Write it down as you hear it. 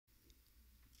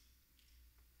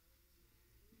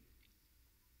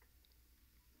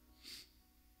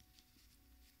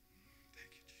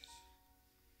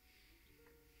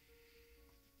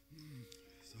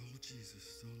Jesus.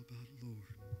 It's all about the Lord.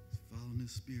 It's following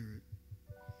His Spirit.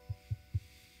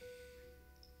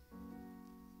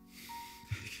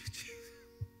 Thank you, Jesus.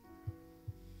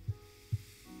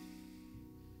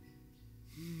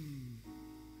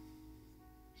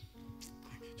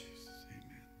 Thank you, Jesus.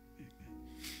 Amen. Amen.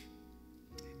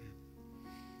 Amen.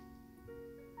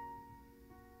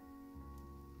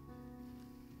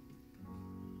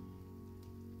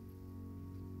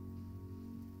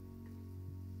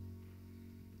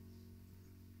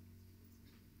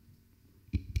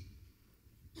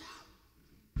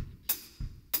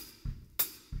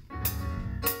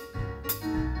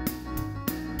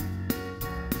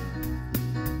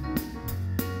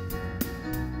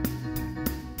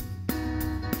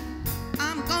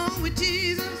 I'm going with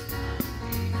Jesus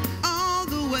all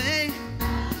the way.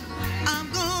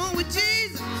 I'm going with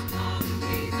Jesus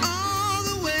all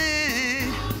the way.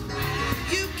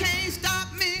 You can't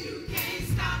stop me.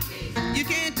 You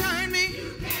can't turn me.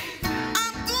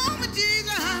 I'm going with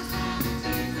Jesus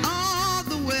all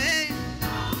the way.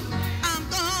 I'm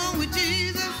going with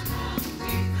Jesus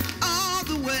all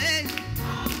the way.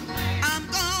 I'm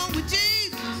going with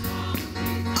Jesus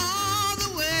all the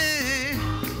way.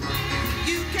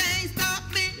 You can't stop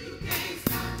me.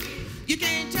 You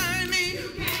can't turn me.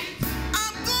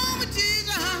 I'm going with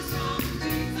Jesus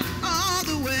all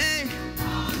the way.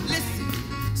 Listen,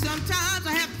 sometimes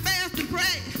I have to fast and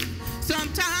pray.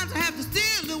 Sometimes I have to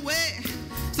steal away.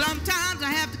 Sometimes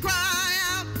I have to cry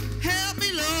out, help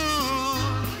me, Lord.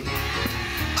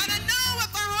 But I know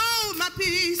if I hold my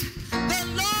peace, the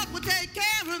Lord will take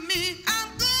care of me. I'm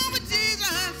going with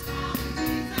Jesus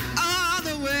all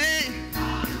the way.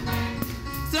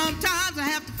 Sometimes I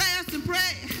have to fast and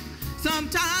pray.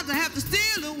 Sometimes I have to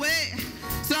steal away.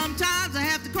 Sometimes I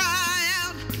have to cry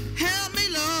out, help me,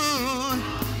 Lord.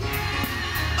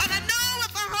 But I know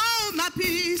if I hold my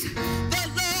peace, the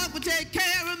Lord will take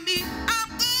care of me. I'm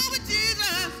going with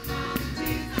Jesus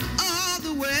all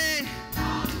the way.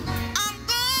 I'm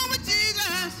going with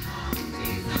Jesus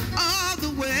all the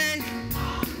way.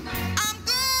 I'm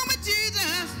going with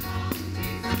Jesus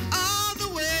all the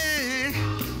way.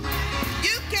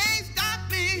 You can't stop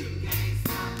me.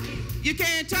 You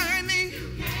can't turn me.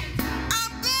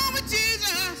 I'm going with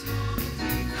Jesus.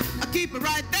 I keep it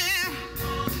right there.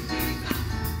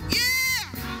 Yeah.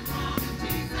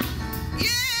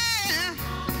 Yeah.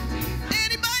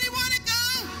 Anybody want to go?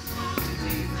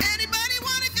 Anybody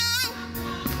want to go?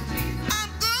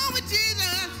 I'm going with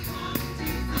Jesus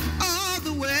all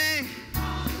the way.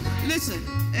 Listen,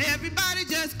 everybody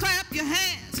just clap your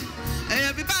hands.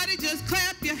 Everybody just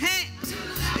clap your hands.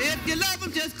 If you love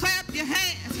Him, just clap your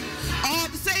hands. All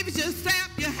the saviors, just clap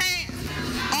your hands.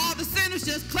 All the sinners,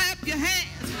 just clap your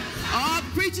hands. All the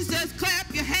preachers, just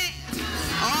clap your hands.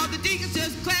 All the deacons,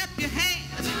 just clap your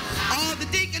hands. All the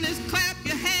deaconess, clap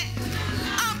your hands.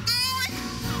 I'm going,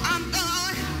 I'm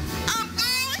going, I'm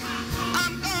going,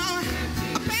 I'm going.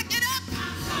 I pack it up,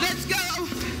 let's go.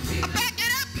 I pack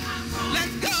it up,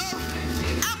 let's go.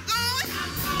 I'm going,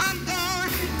 I'm going.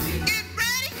 Get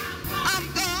ready, I'm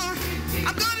going.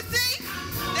 I'm going to see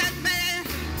that man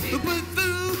who put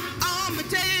food on my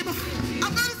table.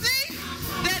 I'm going to see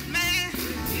that man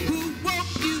who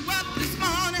woke you up this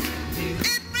morning.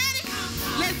 Get ready,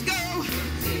 let's go.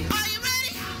 Are you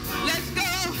ready? Let's go.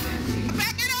 I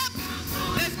pack it up,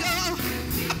 let's go.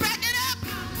 I pack it up,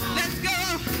 let's go.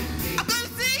 I'm going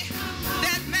to see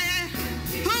that man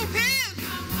who healed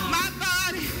my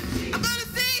body. I'm going to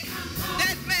see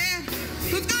that man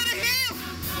who's going to heal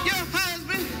your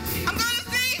husband. I'm going to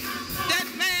see that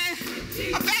man.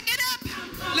 I back it up,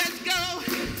 let's go.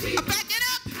 I back it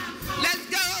up, let's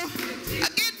go. I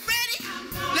get ready,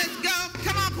 let's go.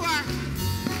 Come on, choir.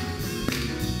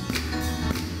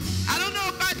 I don't know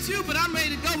about you, but I'm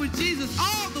ready to go with Jesus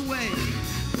all the way.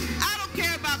 I don't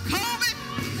care about COVID.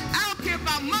 I don't care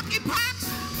about monkeypox.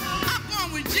 I'm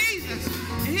going with Jesus.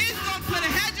 And He's going to put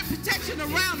a hedge of protection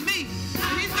around me.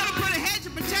 And He's going to put a hedge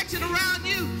of protection around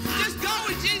you. Just go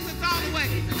with Jesus all the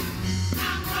way.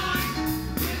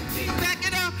 Back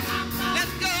it up.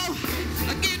 Let's go.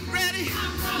 Get ready.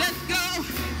 Let's go.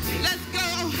 Let's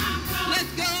go.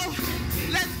 Let's go.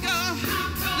 Let's go.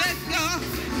 Let's go.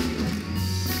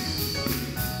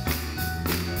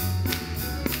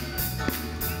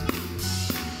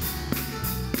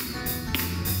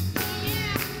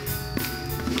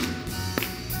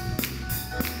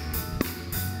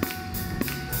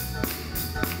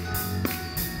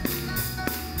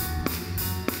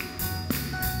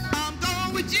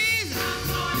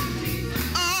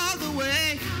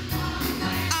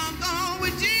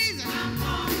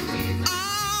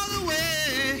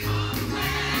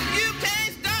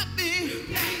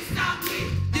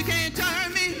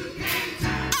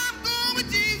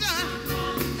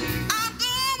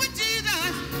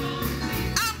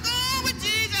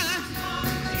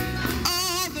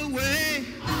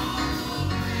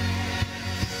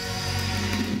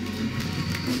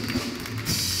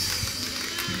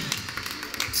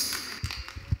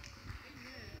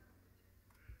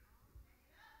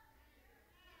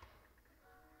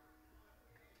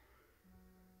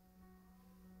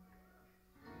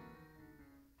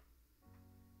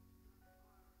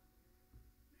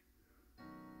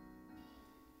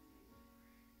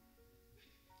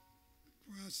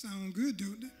 sound good,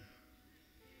 don't they?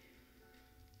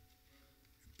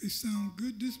 They sound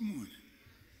good this morning.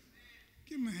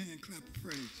 Give them a hand clap of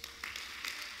praise.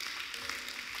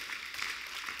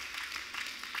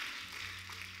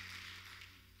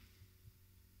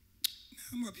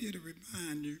 Now I'm up here to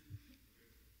remind you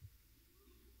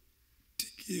to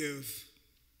give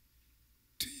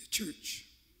to your church.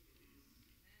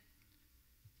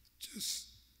 Just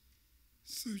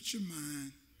search your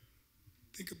mind.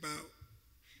 Think about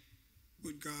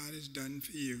what God has done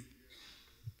for you.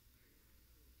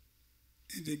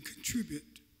 And then contribute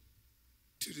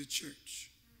to the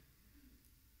church.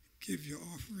 Give your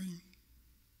offering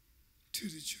to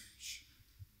the church.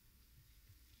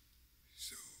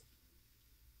 So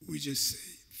we just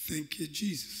say, thank you,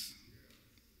 Jesus.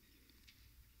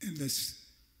 And let's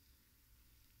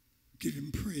give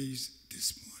him praise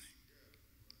this morning.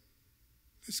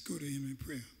 Let's go to him in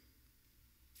prayer.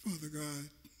 Father God,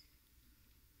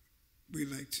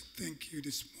 we'd like to thank you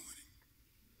this morning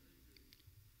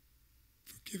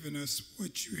for giving us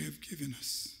what you have given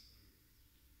us.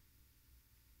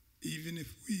 Even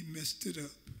if we messed it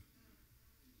up,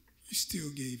 you still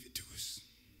gave it to us.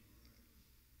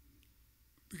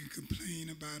 We can complain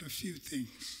about a few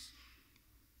things,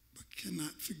 but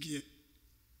cannot forget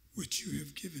what you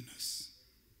have given us.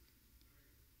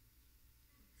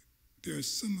 There are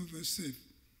some of us that have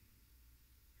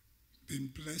been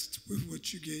blessed with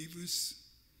what you gave us.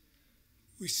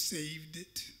 We saved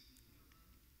it.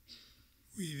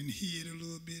 We even hid a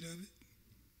little bit of it.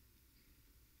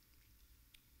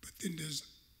 But then there's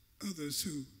others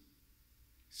who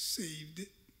saved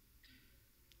it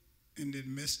and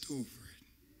then messed over it.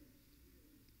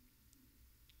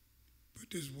 But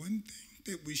there's one thing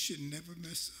that we should never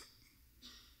mess up,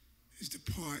 is the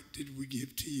part that we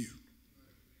give to you.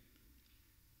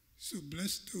 So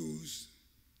bless those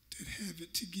that have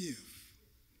it to give.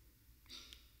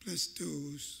 Bless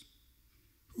those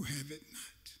who have it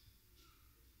not.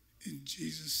 In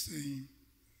Jesus' name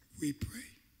we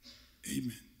pray.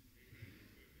 Amen.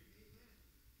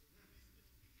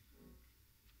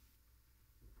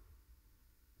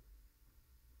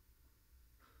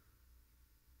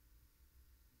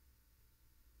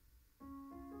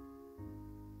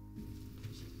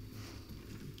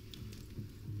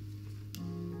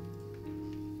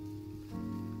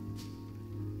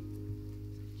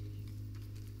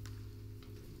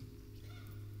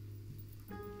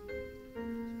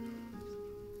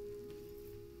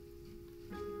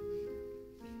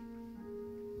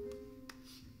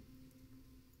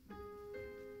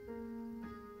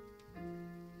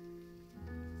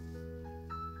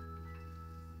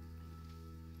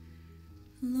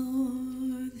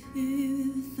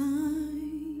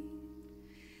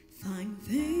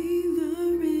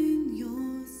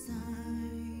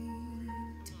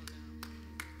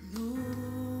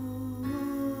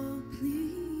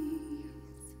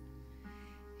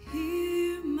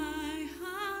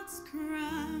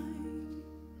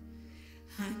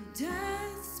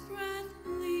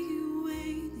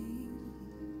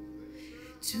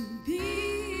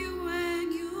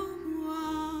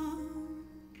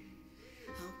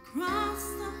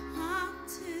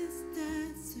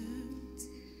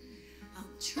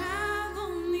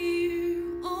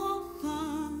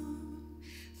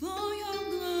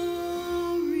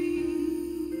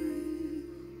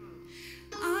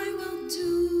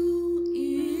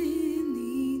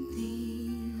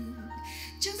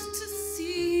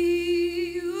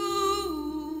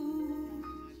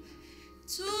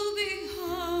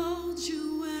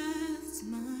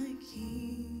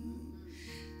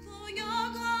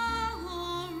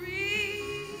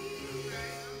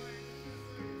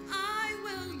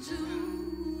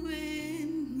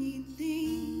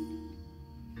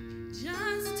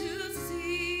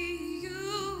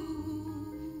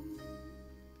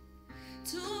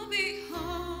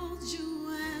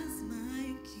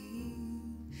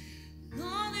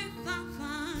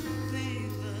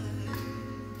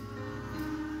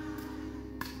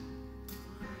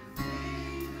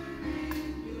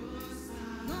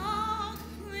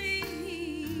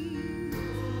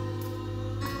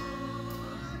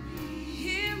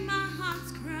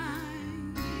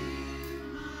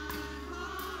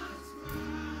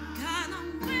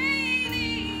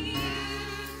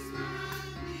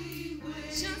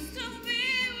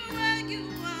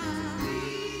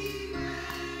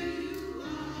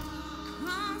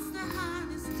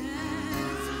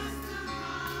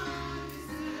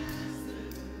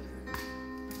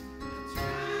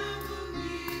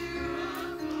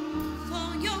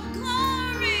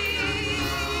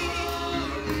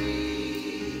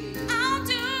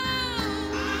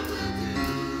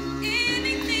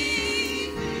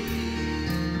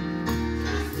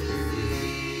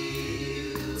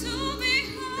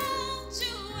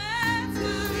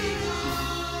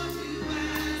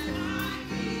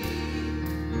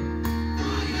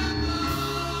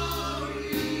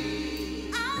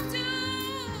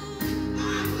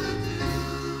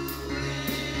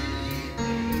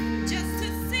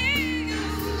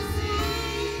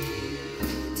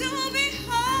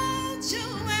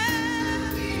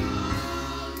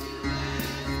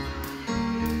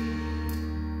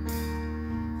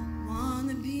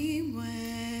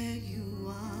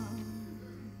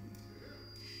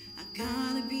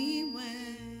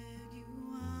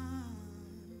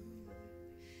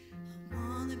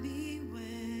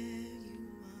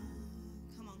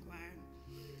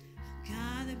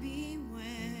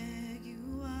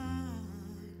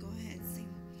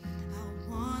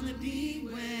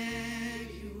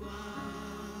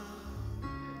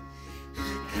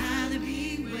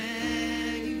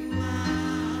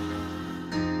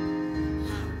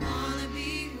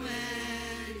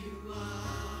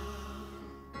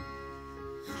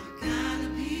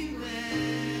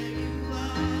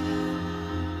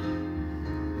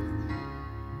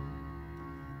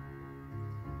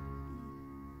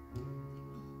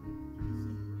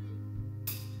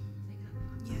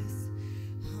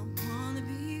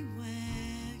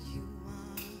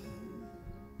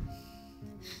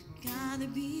 gotta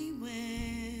be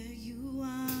where you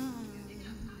are.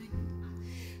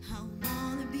 I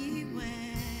wanna be where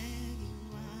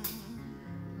you are.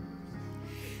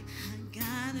 I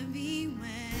gotta be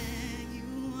where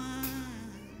you are.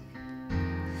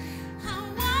 I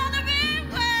wanna be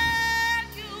where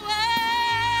you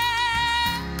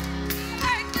are.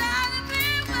 I gotta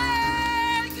be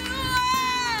where you are.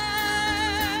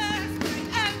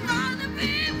 I wanna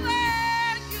be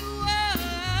where you are.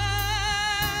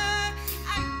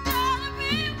 I gotta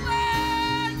be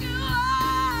where you are.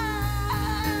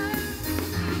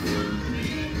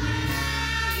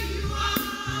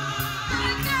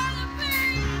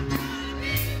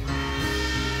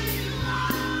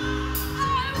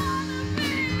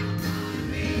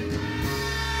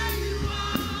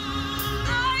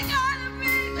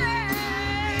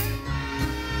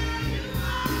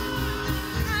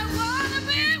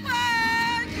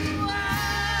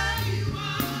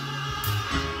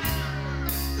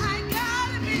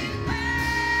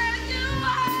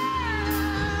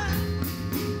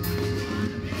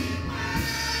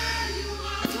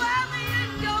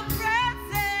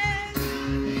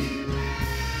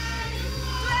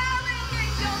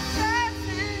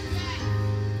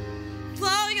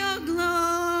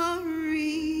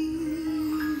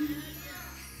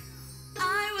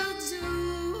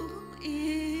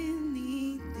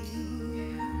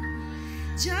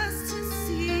 Just to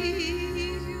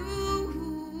see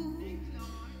you,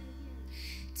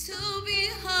 to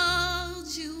behold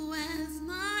you as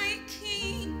my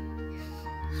King.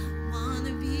 I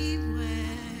wanna be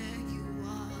where you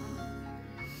are.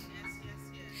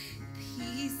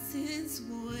 Peace is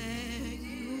where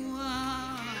you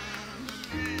are.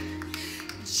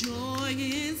 Joy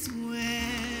is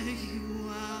where you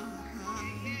are.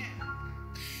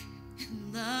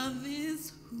 And love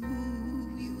is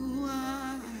who you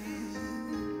are.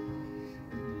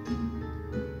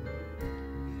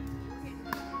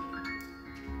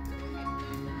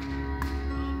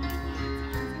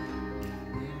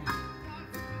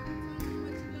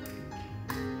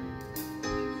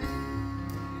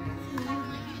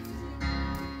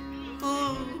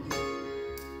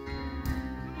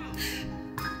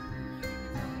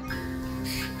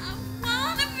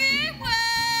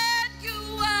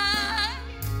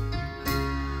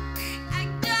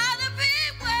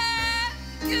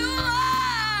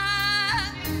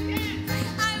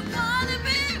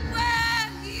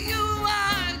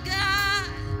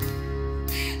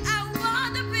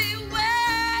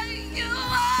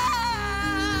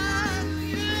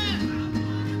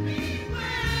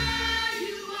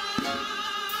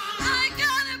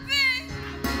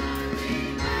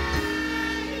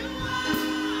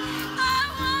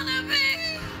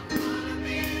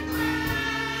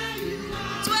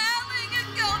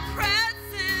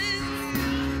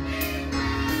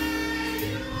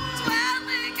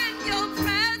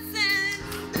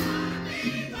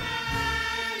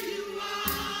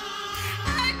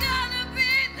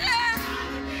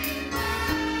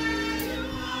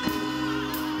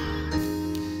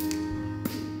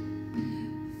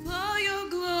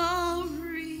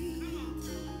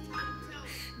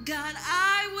 God,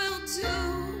 I will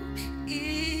do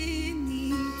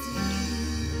anything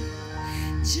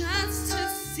just to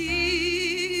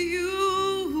see you,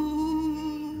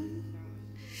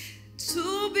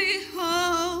 to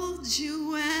behold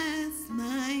you as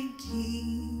my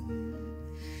King.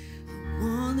 I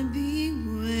want to be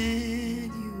where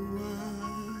you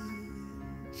are.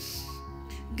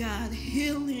 God,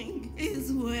 healing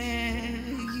is where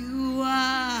you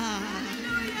are.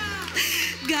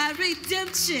 God,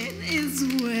 redemption is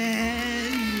where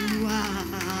you are.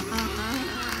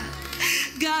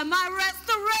 God, my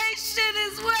restoration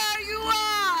is where you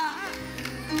are.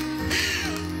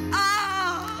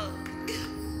 Oh,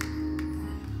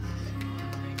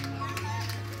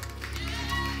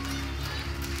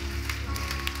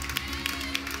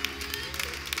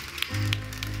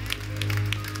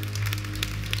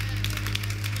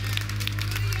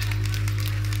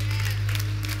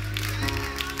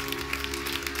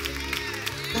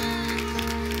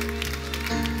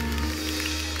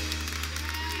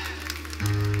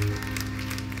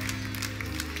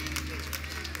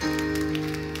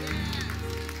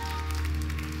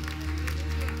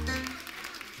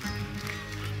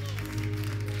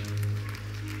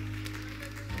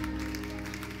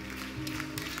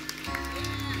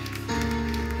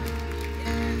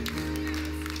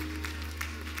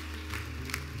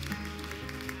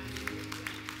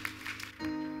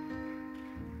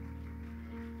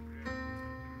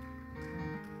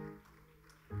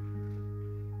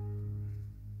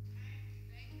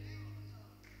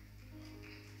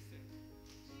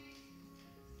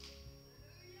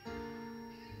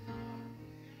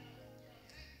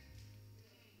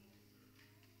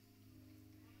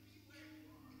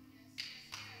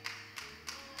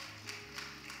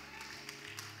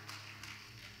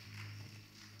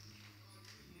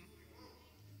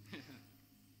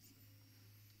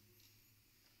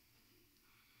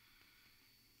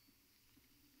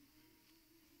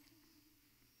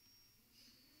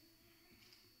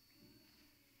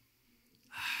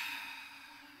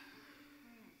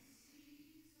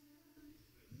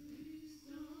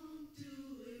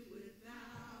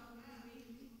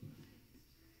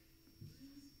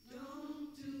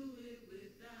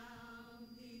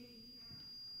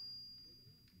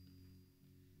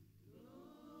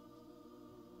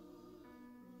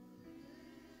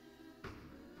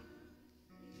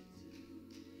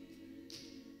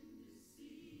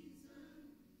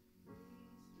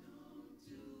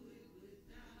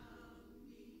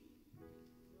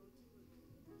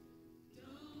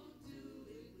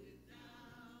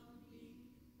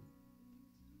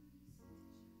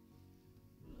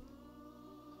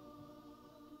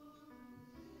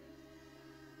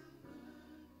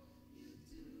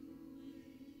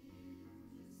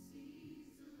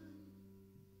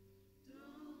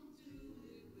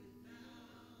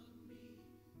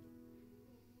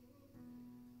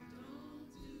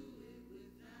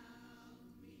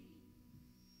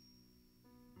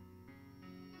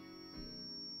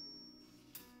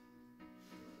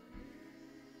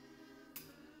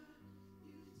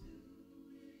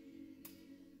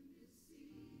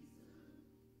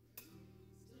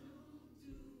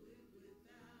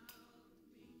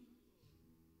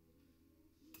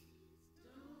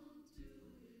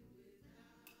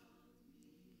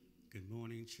 Good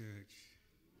morning, church.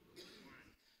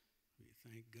 We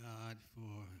thank God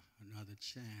for another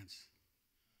chance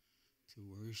to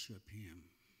worship Him.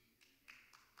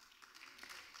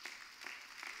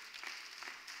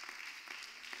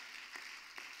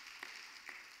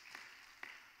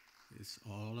 It's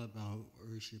all about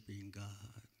worshiping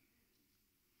God.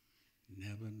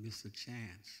 Never miss a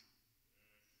chance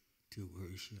to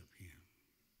worship Him.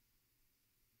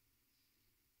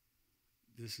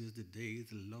 This is the day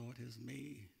the Lord has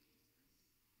made.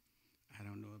 I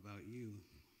don't know about you,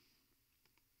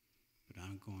 but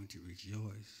I'm going to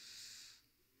rejoice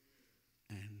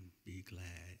and be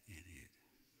glad in it.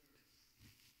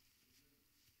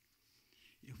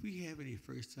 If we have any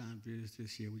first-time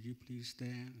visitors here, would you please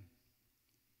stand?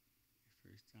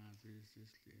 First-time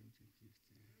visitors here, would you please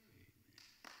stand? Amen.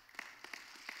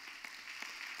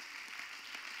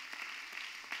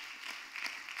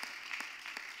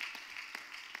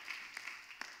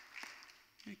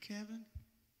 Hey, Kevin.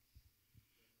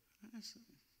 That's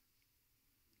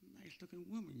a nice-looking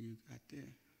woman you got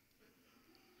there.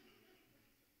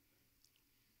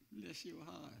 Bless your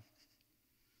heart.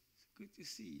 It's good to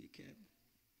see you, Kevin,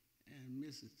 and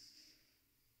Mrs.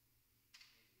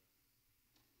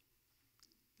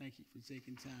 Thank you for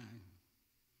taking time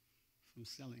from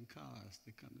selling cars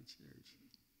to come to church.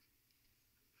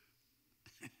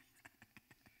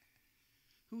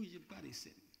 Who's your buddy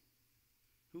sitting?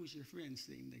 Who's your friend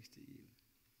sitting next to you?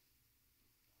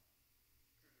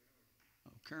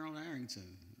 Oh, Colonel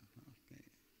Arrington. Okay.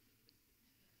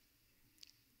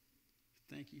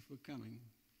 Thank you for coming.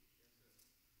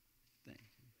 Thank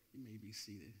you. You may be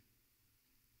seated.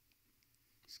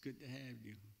 It's good to have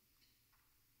you,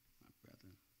 my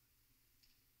brother.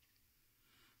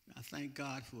 I thank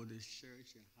God for this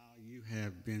church and how you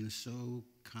have been so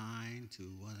kind to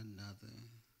one another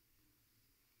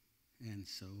and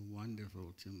so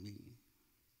wonderful to me.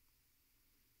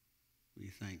 We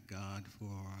thank God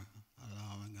for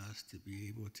allowing us to be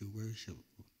able to worship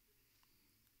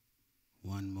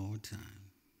one more time.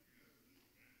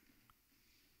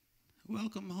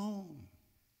 Welcome home,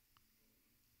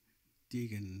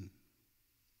 Deacon.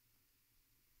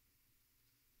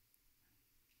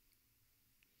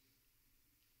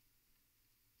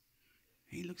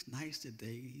 He looks nice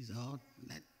today. He's all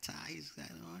that tie he's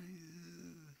got on.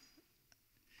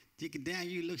 Deacon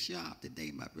Daniel, you look sharp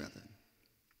today, my brother.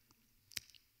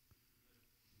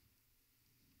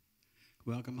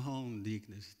 Welcome home,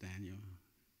 Deaconess Daniel.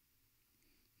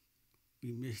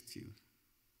 We missed you.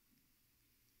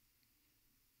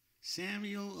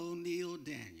 Samuel O'Neill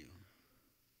Daniel.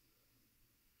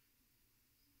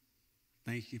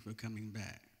 Thank you for coming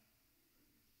back.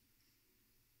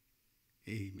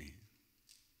 Amen.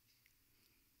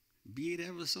 Be it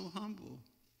ever so humble,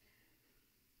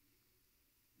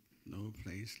 no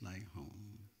place like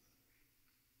home.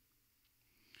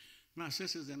 My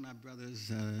sisters and my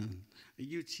brothers,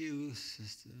 you too,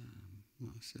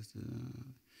 my sister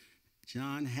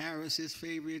John Harris's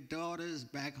favorite daughters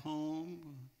back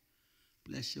home.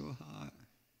 Bless your heart.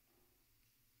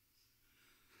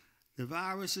 The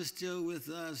virus is still with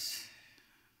us.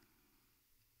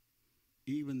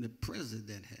 Even the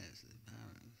president has the virus.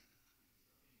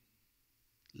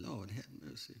 Lord have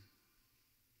mercy.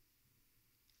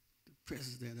 The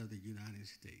president of the United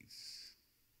States.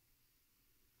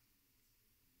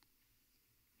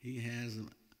 He has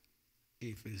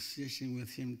a physician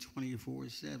with him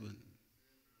 24/7.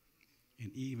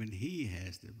 And even he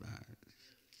has the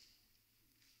virus.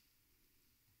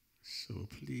 So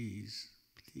please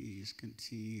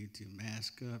continue to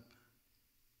mask up.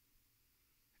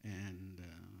 And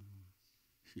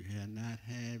if you have not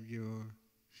had your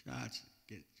shots,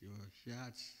 get your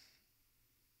shots.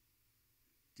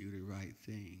 Do the right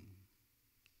thing.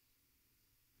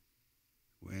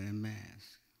 Wear a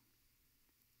mask.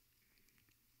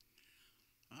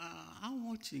 I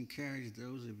want to encourage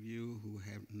those of you who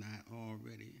have not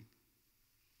already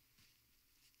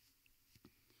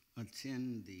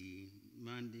attend the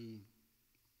Monday,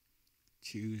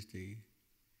 Tuesday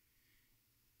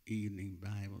evening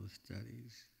Bible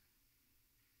studies.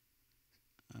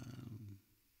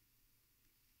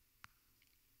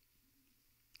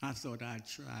 I thought I'd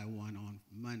try one on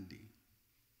Monday.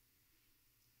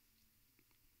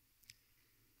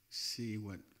 See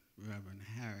what Reverend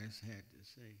Harris had to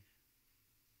say.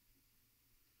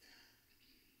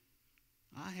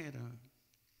 I had a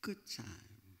good time.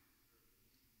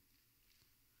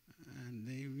 And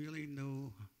they really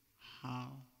know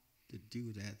how to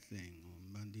do that thing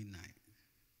on Monday night.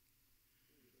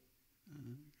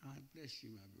 God bless you,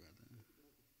 my brother.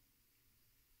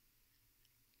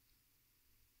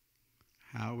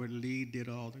 Howard Lee did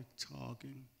all the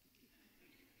talking.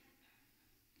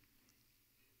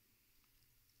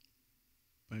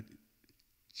 But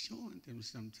join them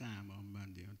sometime on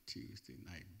Monday or Tuesday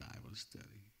night Bible study.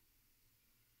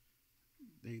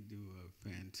 They do a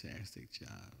fantastic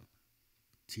job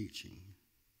teaching.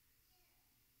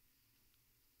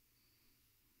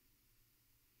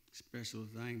 Special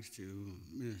thanks to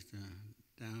Minister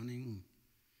Downing.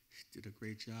 She did a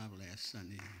great job last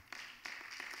Sunday.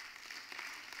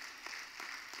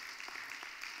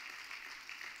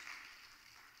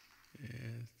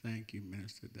 Yeah, thank you,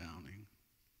 Minister Downing,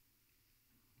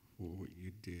 for what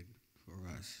you did for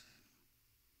us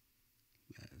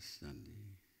last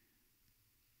Sunday.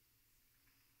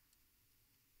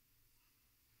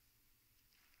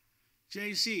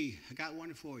 JC, I got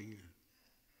one for you.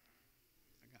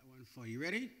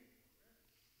 Ready?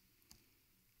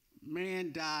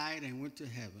 Man died and went to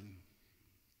heaven.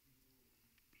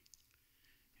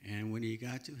 And when he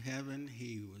got to heaven,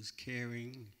 he was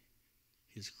carrying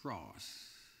his cross.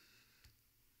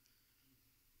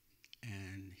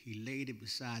 And he laid it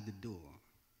beside the door.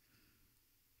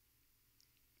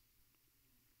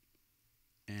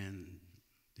 And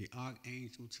the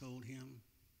archangel told him,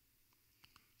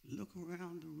 look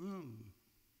around the room.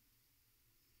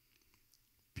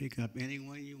 Pick up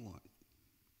anyone you want.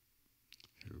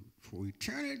 For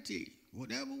eternity,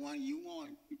 whatever one you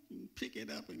want, you can pick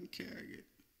it up and carry it.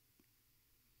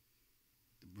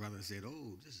 The brother said,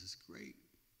 oh, this is great.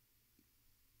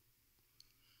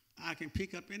 I can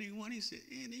pick up anyone. He said,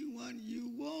 anyone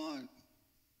you want.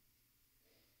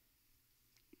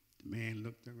 The man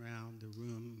looked around the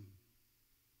room,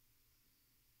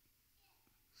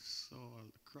 saw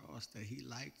a cross that he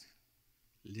liked,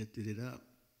 lifted it up.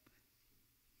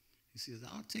 He says,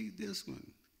 I'll take this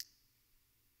one.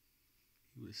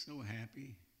 He was so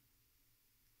happy.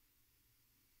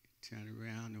 He turned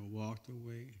around and walked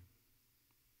away.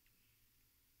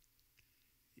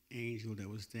 The angel that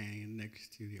was standing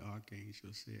next to the archangel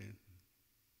said,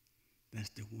 that's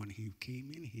the one he came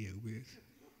in here with.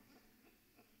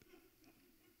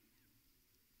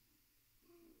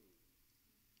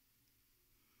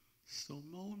 So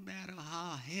no matter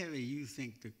how heavy you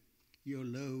think your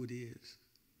load is,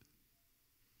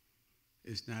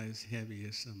 it's not as heavy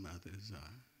as some others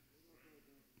are.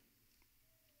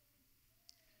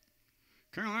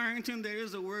 Colonel Harrington, there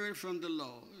is a word from the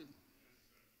Lord.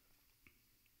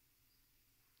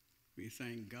 We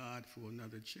thank God for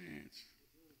another chance.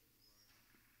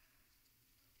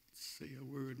 Say a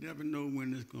word. Never know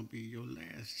when it's going to be your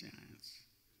last chance.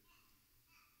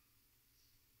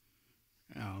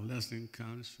 Our lesson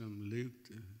comes from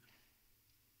Luke,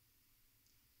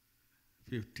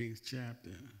 the 15th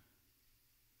chapter.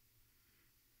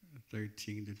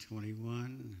 13 to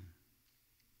 21.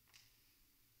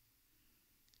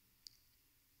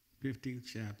 15th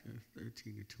chapter,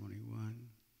 13 to 21.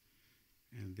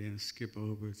 And then skip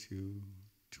over to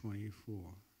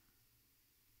 24.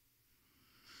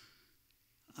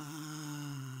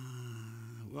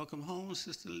 Welcome home,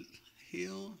 Sister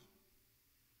Hill.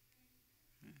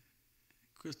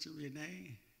 Crystal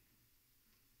Renee.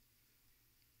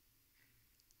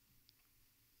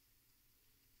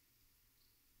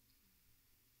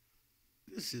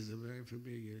 This is a very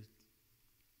familiar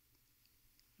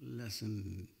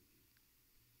lesson.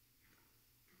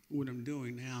 What I'm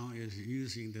doing now is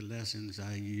using the lessons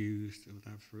I used when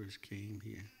I first came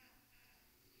here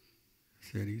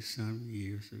 30-some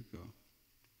years ago.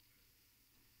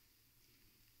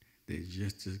 They're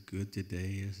just as good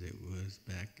today as it was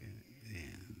back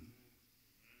then.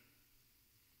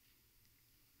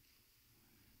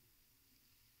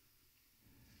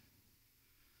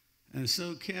 And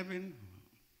so, Kevin,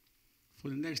 for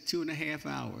the next 2.5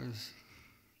 hours,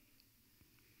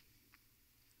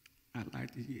 I'd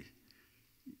like to hear,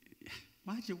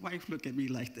 why'd your wife look at me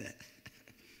like that?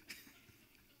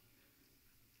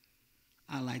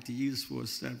 I like to use for a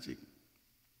subject,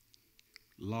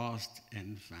 lost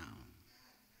and found.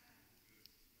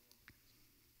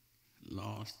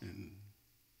 Lost and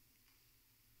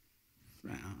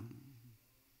found.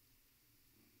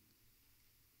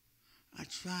 I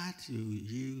try to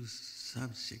use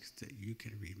subjects that you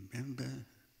can remember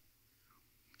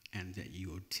and that you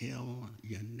will tell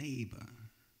your neighbor.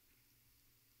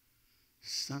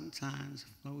 Sometimes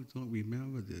folks don't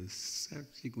remember the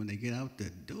subject when they get out the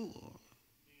door.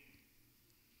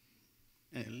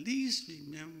 At least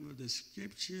remember the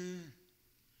scripture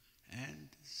and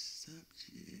the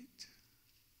subject.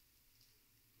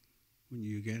 When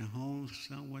you get home,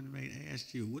 someone may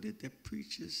ask you, what did the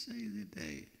preacher say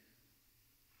today?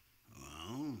 Oh,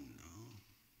 I don't know.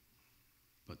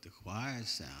 But but the choir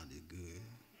sounded good.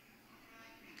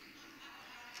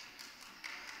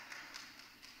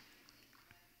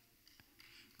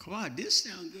 Choir did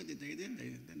sound good today, didn't they?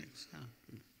 Didn't it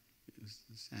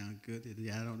sound good?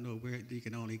 I don't know where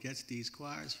Deacon Only gets these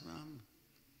choirs from,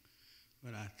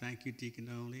 but I thank you, Deacon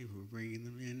Only, for bringing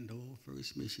them in, the old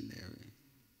first missionary.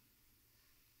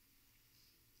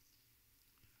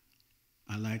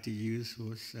 I'd like to use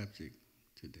for a subject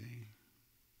today,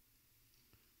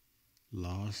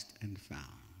 lost and found.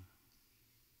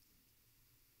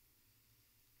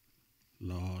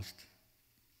 Lost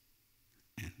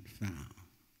and found.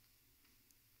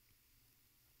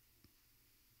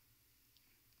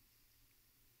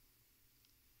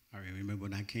 I remember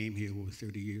when I came here over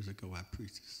 30 years ago, I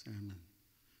preached a sermon,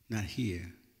 not here,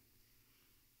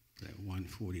 but at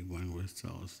 141 West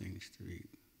Allsing Street.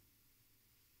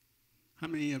 How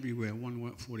many of you were at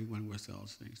 141 West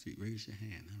Allsing Street? Raise your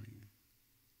hand. How many?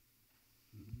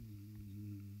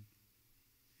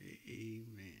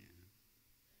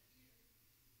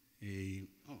 Amen.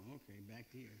 Oh, okay, back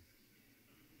here.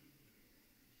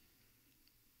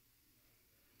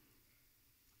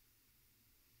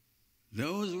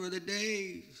 Those were the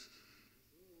days.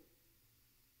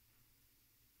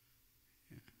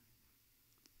 Yeah.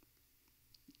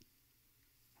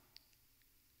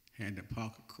 Had to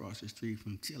park across the street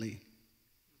from Tilly.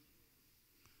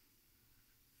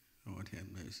 Lord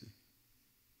have mercy.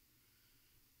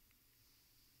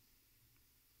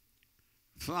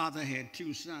 Father had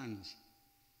two sons.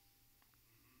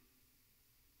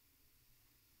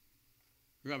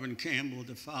 Reverend Campbell,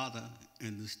 the father,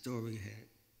 and the story had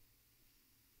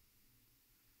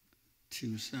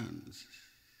two sons.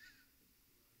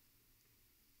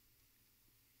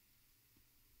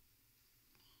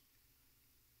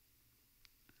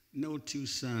 No two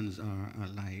sons are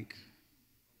alike.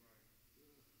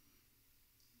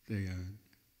 They are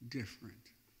different.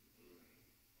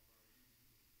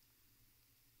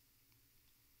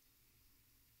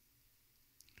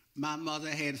 My mother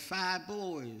had 5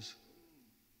 boys.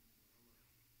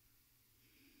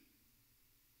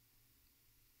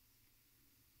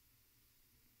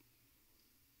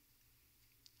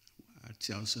 I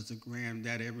tell Sister Graham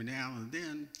that every now and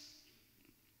then.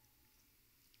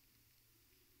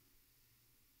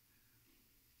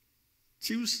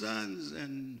 Two sons,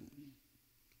 and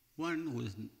one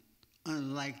was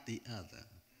unlike the other.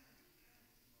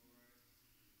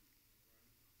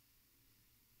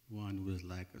 One was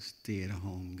like a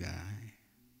stay-at-home guy.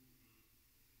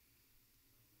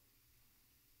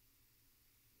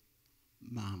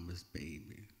 Mama's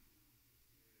baby.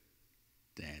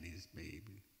 Daddy's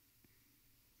baby.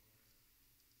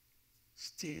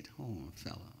 Stay-at-home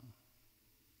fella.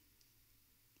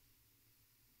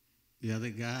 The other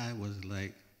guy was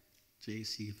like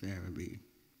J.C. Farabee.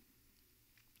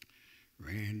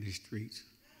 Ran the streets.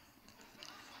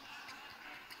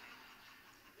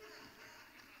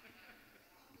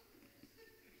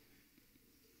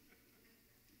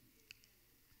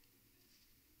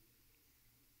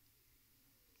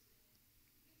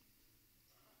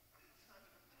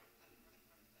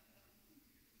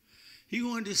 He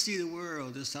wanted to see the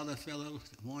world. This other fellow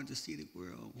wanted to see the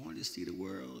world,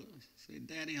 He said,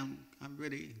 Daddy, I'm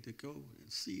ready to go and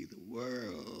see the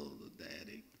world,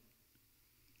 Daddy.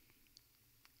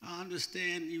 I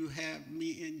understand you have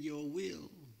me in your will.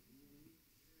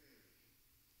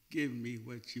 Give me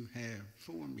what you have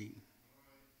for me.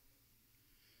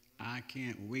 I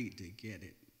can't wait to get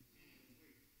it.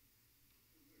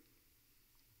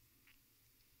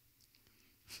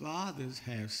 Fathers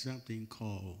have something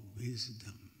called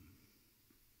wisdom.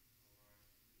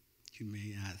 You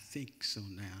may not think so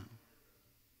now.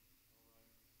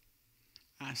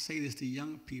 I say this to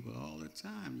young people all the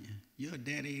time. Your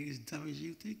daddy ain't as dumb as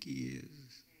you think he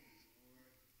is.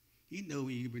 You know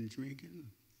when you've been drinking.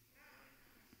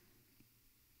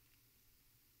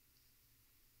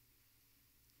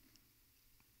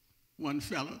 One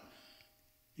fella,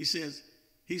 he says,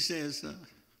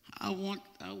 I want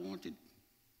to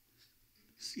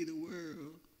see the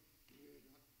world.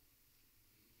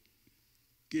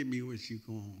 Give me what you're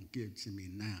going to give to me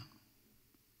now.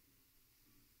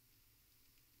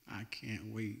 I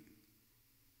can't wait.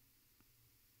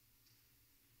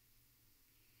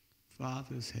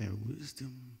 Fathers have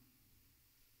wisdom.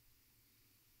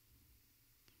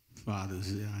 Fathers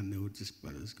say, I know what this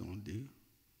brother's going to do.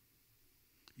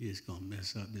 He's going to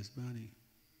mess up this body.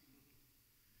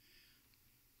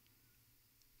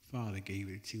 Father gave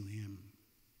it to him.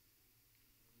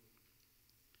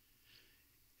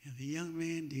 And the young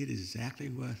man did exactly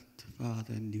what the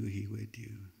father knew he would do.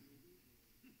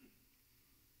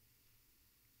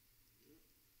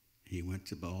 He went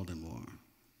to Baltimore.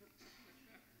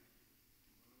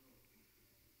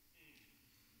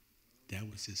 That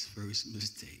was his first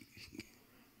mistake.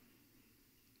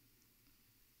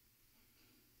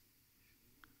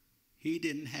 He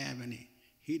didn't have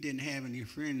any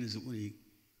friends when he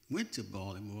went to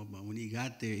Baltimore, but when he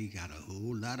got there, he got a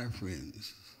whole lot of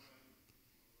friends.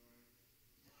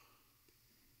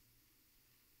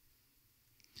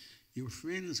 Your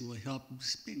friends will help you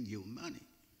spend your money.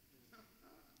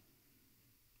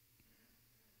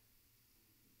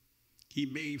 He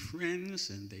made friends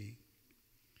and they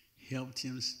helped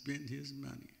him spend his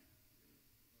money.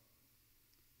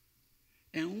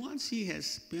 And once he had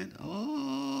spent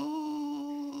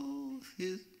all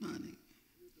his money,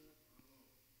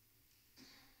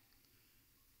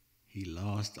 he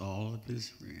lost all of his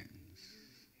friends.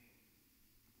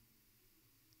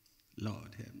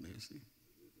 Lord have mercy.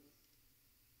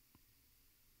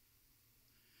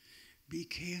 Be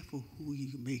careful who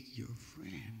you make your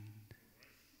friend.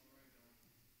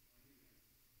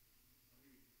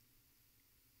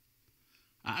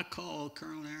 I call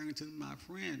Colonel Arrington my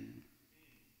friend.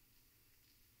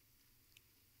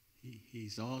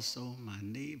 He's also my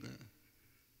neighbor.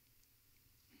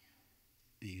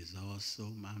 He's also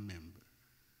my member.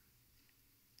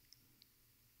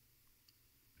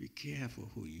 Be careful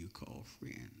who you call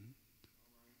friend.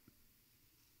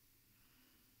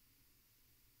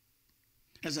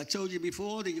 As I told you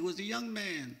before, he was a young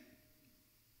man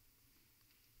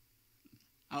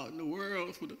out in the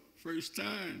world for the first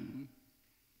time.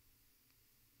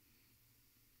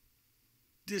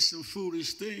 Did some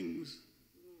foolish things.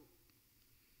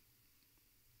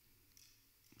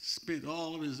 Spent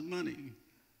all of his money.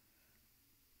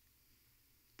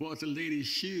 Bought the ladies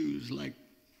shoes like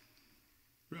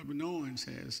Reverend Owens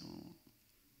has on.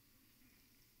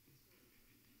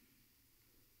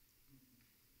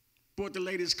 Bought the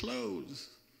ladies clothes.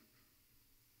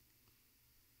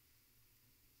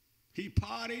 He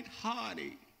partied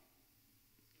hardy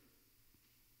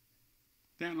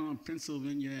down on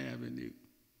Pennsylvania Avenue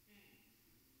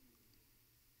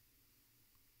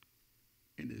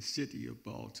in the city of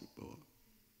Baltimore.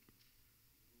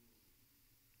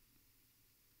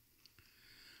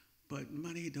 But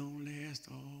money don't last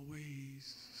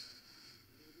always.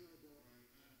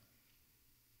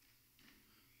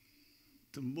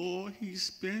 The more he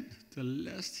spent, the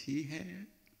less he had.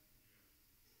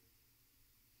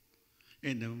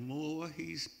 And the more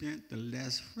he spent, the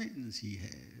less friends he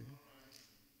had.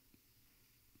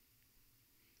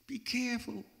 Be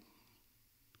careful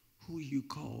who you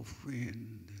call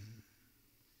friend.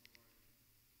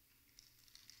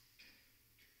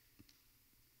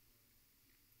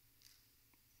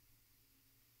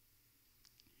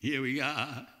 Here we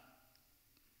are.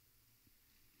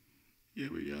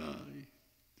 Here we are.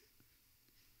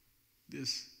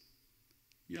 This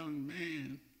young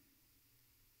man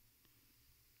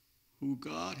who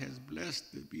God has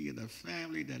blessed to be in a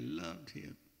family that loved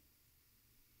him,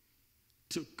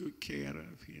 took good care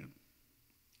of him,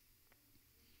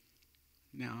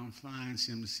 now finds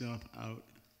himself out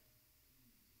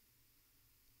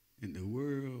in the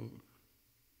world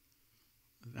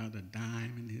without a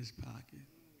dime in his pocket.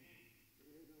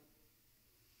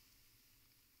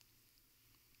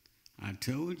 I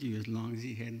told you as long as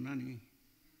he had money.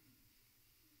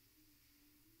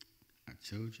 I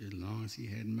told you as long as he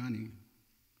had money,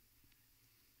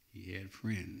 he had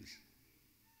friends.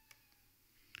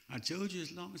 I told you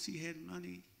as long as he had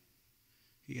money,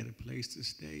 he had a place to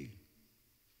stay.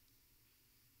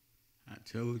 I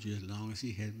told you as long as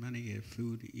he had money, he had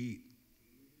food to eat,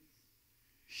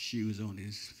 shoes on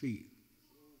his feet.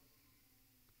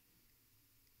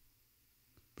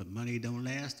 But money don't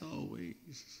last always.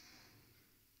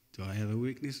 Do I have a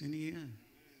witness in here?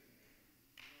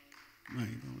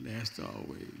 Money don't last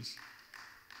always.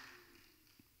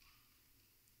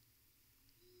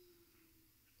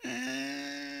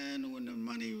 And when the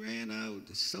money ran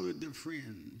out, so did the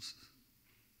friends.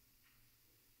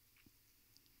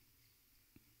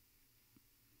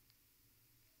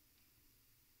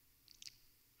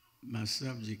 My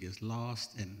subject is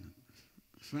lost and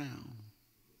found.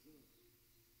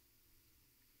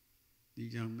 The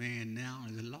young man now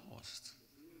is lost.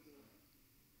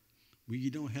 When you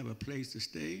don't have a place to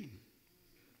stay,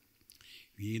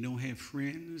 when you don't have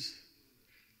friends,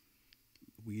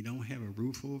 when you don't have a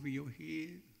roof over your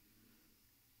head,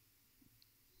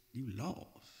 you lost.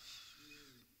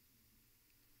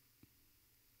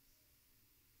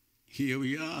 Here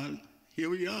we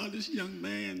are, this young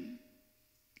man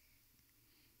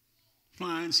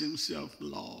finds himself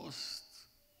lost,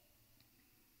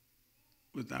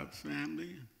 without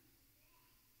family,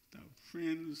 without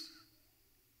friends,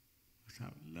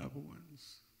 without loved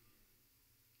ones.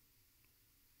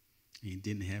 He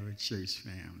didn't have a church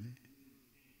family.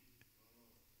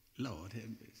 Lord have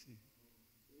mercy.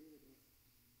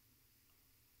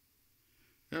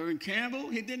 Reverend Campbell,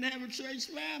 he didn't have a church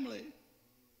family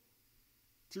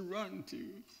to run to.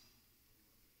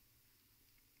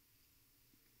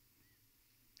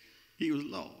 He was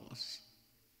lost.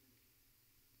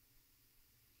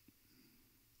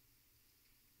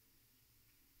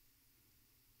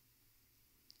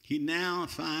 He now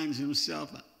finds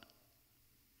himself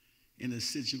in a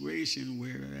situation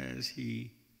whereas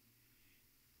he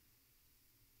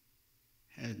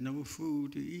has no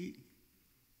food to eat,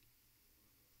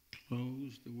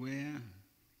 clothes to wear.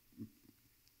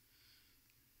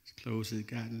 His clothes have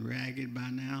gotten ragged by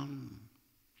now.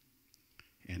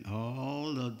 And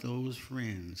all of those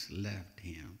friends left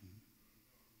him.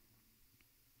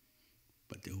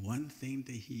 But the one thing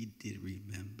that he did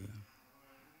remember,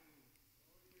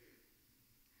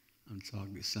 I'm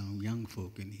talking to some young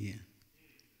folk in here,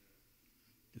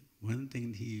 the one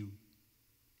thing he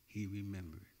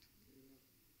remembered,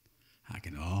 I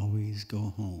can always go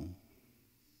home.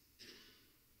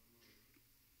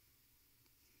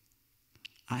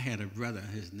 I had a brother,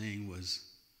 his name was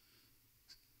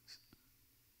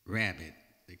Rabbit.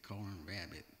 They call him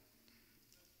Rabbit.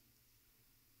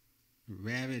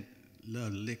 Rabbit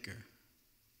loved liquor,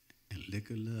 and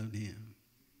liquor loved him.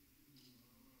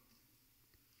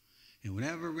 And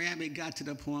whenever Rabbit got to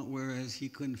the point where he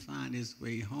couldn't find his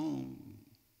way home,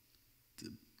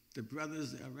 the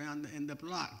brothers around in the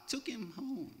block took him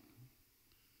home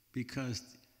because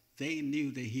they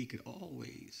knew that he could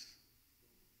always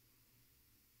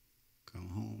come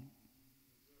home.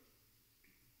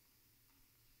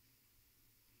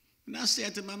 And I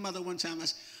said to my mother one time,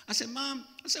 I said, Mom,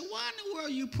 why in the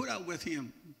world you put up with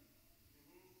him?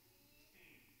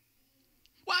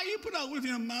 Why you put up with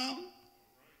him, Mom?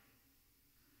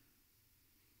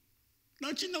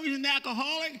 Don't you know he's an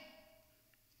alcoholic?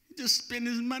 He just spend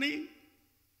his money.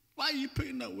 Why are you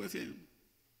putting up with him?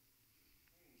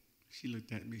 She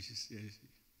looked at me, she said,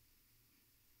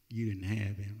 you didn't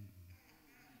have him.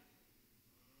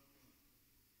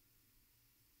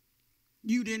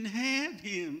 You didn't have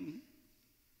him.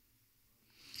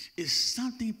 It's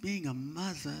something being a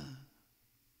mother,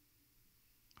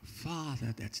 a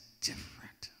father that's different.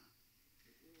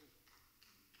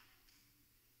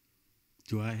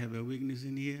 Do I have a weakness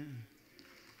in here?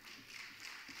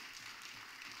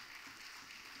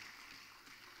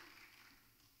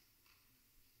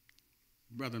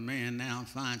 Brother Man now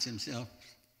finds himself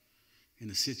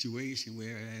in a situation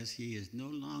whereas he is no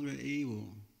longer able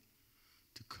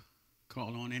to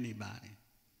call on anybody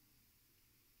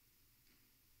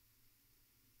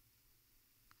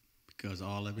because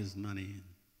all of his money,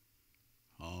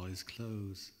 all his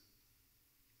clothes,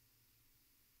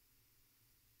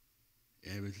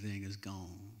 everything is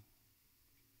gone.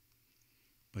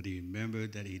 But he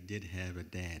remembered that he did have a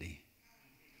daddy.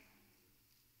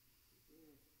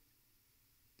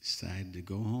 Decided to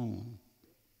go home.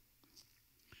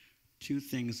 Two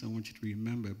things I want you to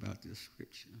remember about this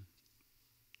scripture.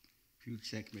 If you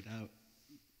check it out,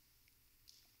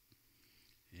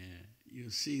 and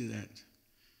you'll see that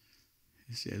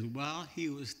it says, while he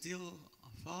was still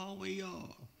far way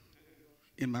off.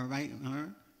 Am I right, huh?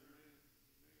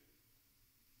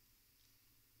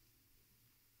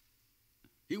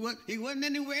 He wasn't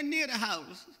anywhere near the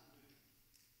house.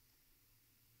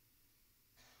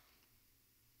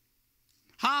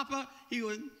 Harper, he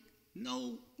was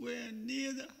nowhere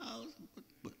near the house,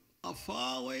 but a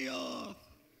far way off.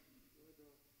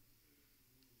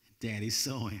 Daddy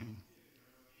saw him.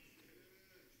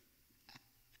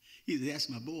 He said, that's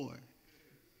my boy.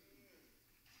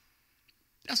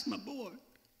 That's my boy.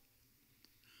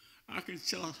 I can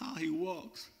tell how he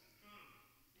walks.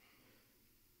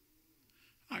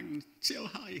 I can tell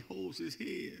how he holds his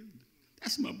head.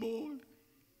 That's my boy.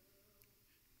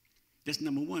 That's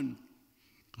number one.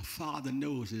 A father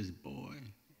knows his boy.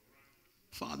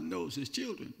 A father knows his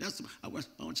children. I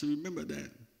want you to remember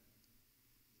that.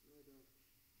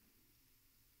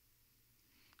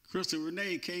 Crystal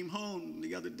Renee came home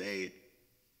the other day.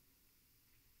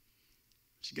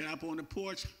 She got up on the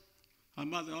porch. Her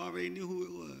mother already knew who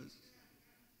it was.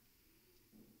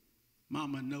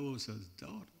 Mama knows her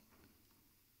daughter.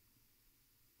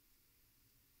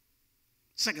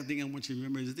 Second thing I want you to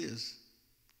remember is this.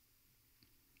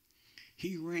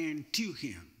 He ran to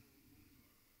him.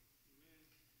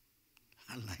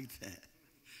 I like that.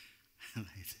 I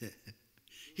like that.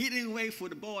 He didn't wait for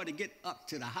the boy to get up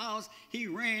to the house. He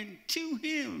ran to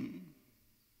him.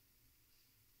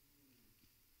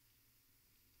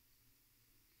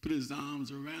 Put put his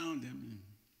arms around him and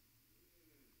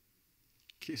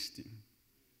kissed him.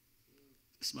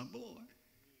 That's my boy.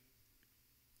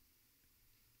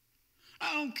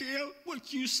 I don't care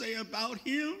what you say about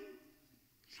him.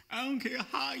 I don't care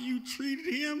how you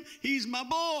treated him. He's my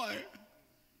boy.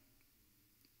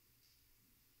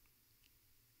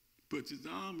 Puts his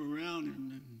arm around him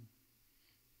and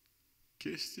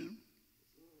kissed him.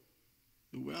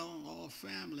 The well-off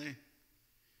family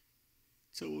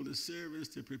told the servants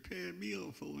to prepare a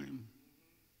meal for him.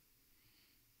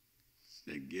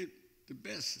 Said, get the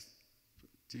best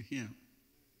to him.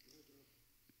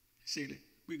 Said,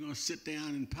 we're going to sit down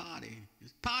and party.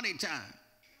 It's party time.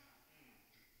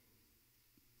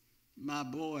 My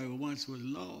boy once was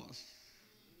lost,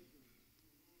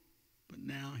 but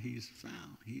now he's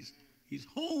found. He's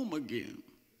home again.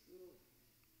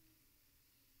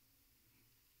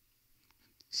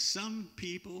 Some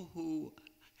people who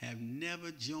have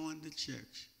never joined the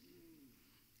church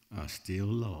are still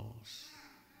lost.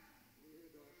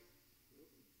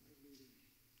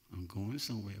 I'm going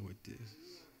somewhere with this.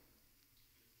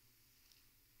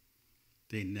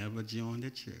 They never joined the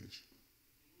church.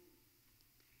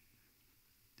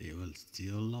 They were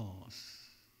still lost.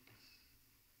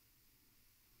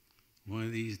 One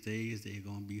of these days, they're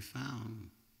going to be found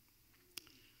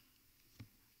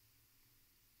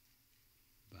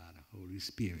by the Holy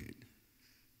Spirit.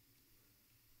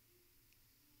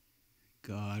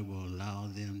 God will allow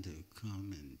them to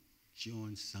come and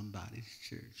join somebody's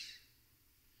church,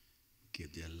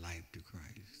 give their life to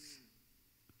Christ.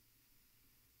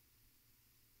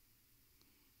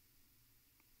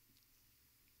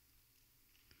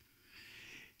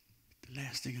 The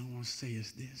last thing I want to say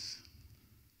is this.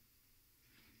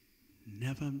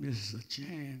 Never miss a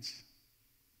chance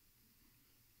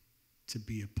to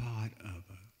be a part of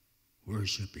a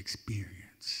worship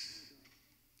experience.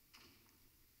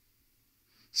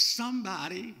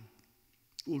 Somebody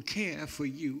will care for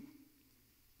you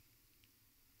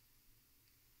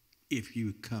if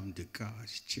you come to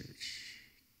God's church.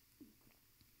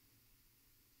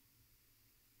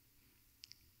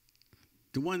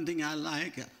 The one thing I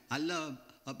love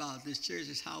about this church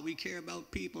is how we care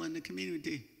about people in the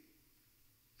community.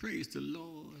 Praise the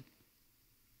Lord.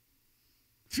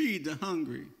 Feed the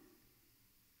hungry.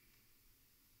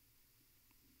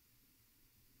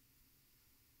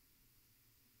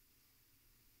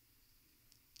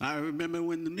 I remember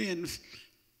when the men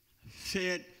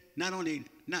fed,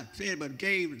 not fed, but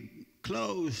gave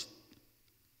clothes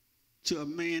to a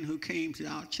man who came to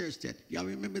our church. Y'all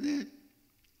remember that?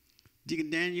 Deacon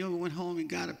Daniel went home and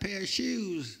got a pair of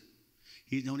shoes.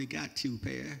 He's only got 2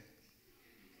 pair.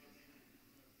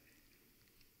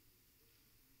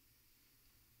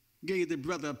 Gave the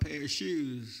brother a pair of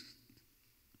shoes.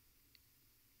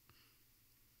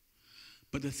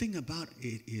 But the thing about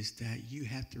it is that you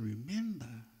have to remember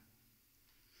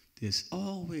there's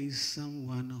always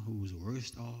someone who's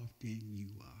worse off than you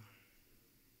are.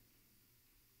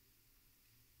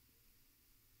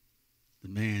 The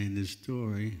man in this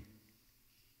story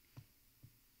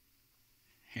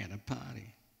had a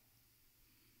party.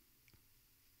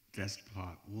 That's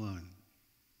part 1.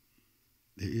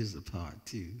 There is a part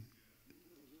 2.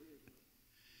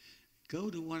 Go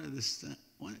to one of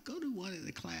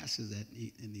the classes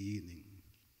in the evening.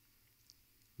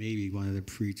 Maybe one of the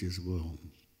preachers will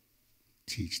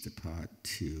teach the part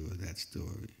 2 of that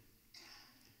story.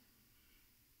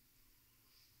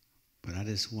 But I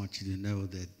just want you to know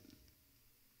that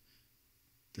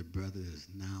the brother is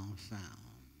now found.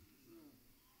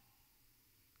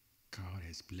 God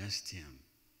has blessed him.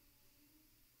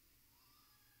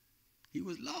 He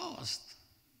was lost,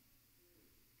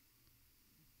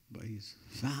 but he's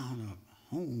found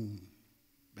a home,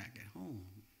 back at home.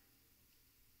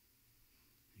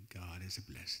 And God has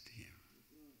blessed him.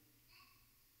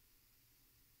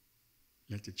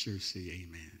 Let the church say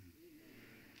amen.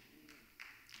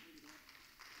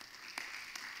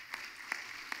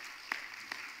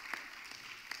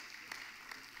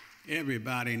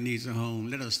 Everybody needs a home.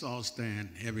 Let us all stand.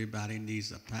 Everybody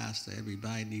needs a pastor.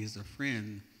 Everybody needs a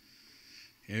friend.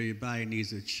 Everybody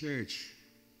needs a church.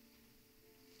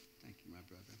 Thank you, my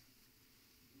brother.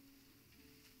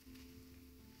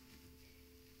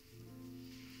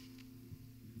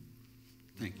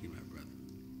 Thank you, my brother.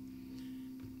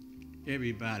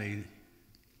 Everybody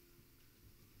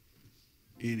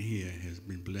in here has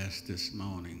been blessed this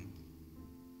morning.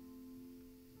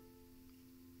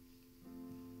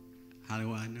 How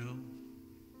do I know?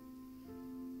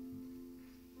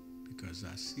 Because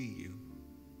I see you.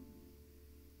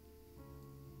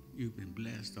 You've been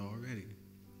blessed already.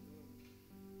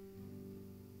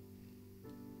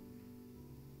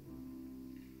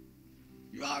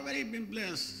 You've already been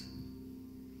blessed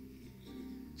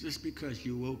just because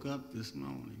you woke up this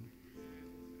morning.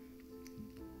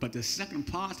 But the second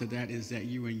part of that is that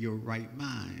you're in your right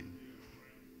mind.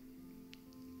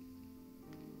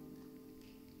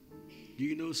 Do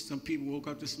you know some people woke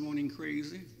up this morning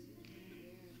crazy?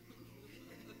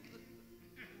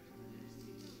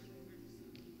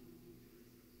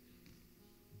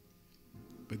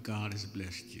 But God has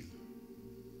blessed you.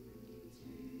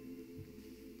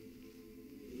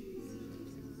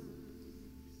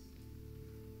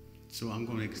 So I'm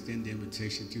going to extend the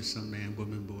invitation to some man,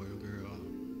 woman, boy, or girl.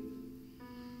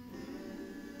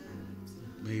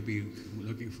 Maybe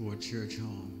looking for a church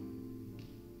home.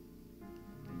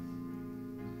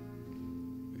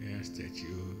 We ask that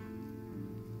you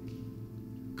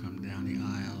come down the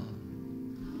aisle,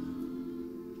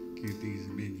 give these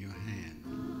men your hand.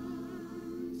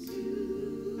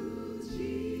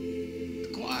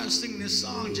 The choir is singing this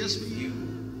song just for you.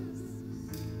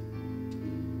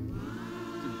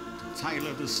 The title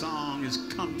of the song is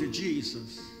Come to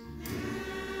Jesus.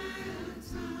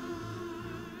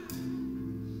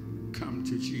 Come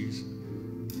to Jesus.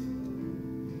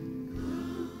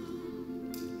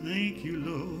 Thank you,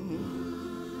 Lord.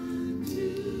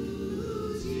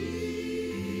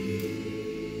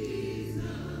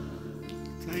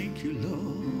 Thank you,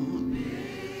 Lord.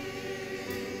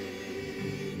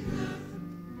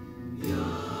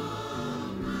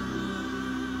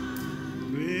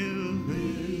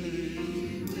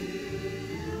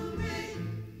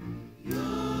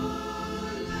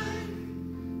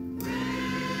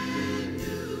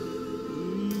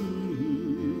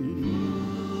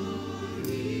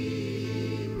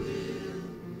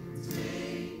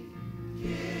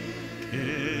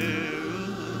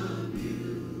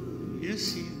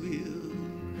 Yes, he will.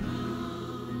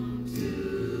 Come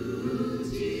to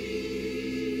Jesus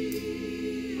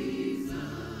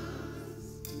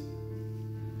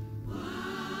while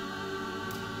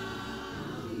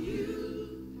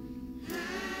you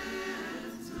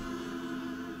have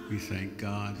time. We thank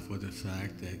God for the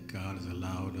fact that God has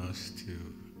allowed us to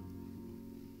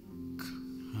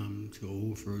come to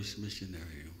Old First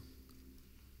Missionary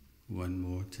one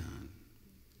more time.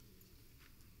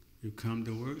 You come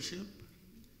to worship,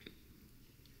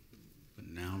 but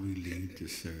now we leave to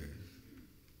serve.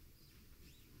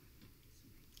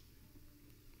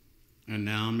 And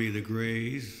now may the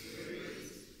grace,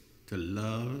 the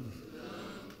love,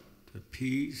 the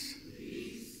peace,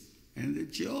 and the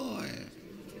joy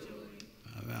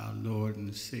of our Lord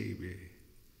and Savior.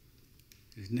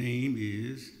 His name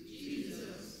is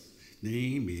Jesus. His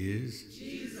name is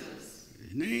Jesus.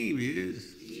 His name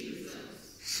is Jesus.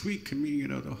 Sweet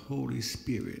communion of the Holy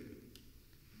Spirit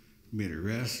may it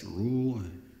rest, rule,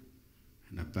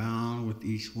 and abound with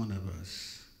each one of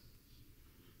us,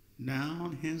 now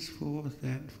and henceforth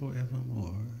and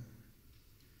forevermore.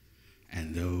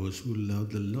 And those who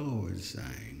love the Lord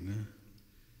sang,